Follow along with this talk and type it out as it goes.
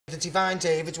Divine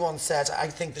David once said, I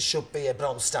think there should be a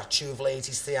bronze statue of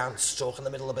Lady Sian stuck in the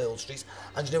middle of Bill Street.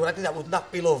 And you know what, I think that wouldn't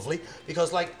that be lovely?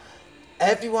 Because like,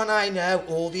 everyone I know,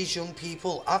 all these young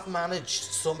people, have managed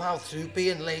somehow through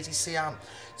being Lady Sian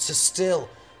to still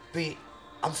be,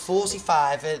 I'm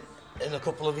 45 in a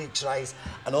couple of weeks, right?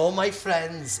 And all my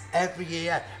friends every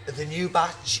year are the new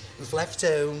batch who've left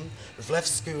home, who've left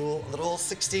school, and they're all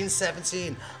 16,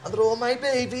 17, and they're all my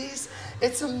babies.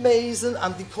 It's amazing,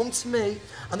 and they come to me,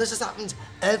 and this has happened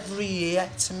every year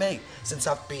to me since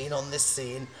I've been on this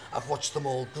scene. I've watched them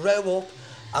all grow up.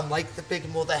 I'm like the big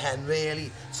Mother Hen,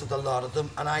 really, to a lot of them,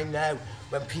 and I know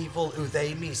when people who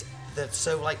they meet, they're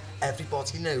so like,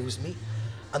 everybody knows me,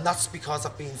 and that's because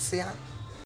I've been Sian.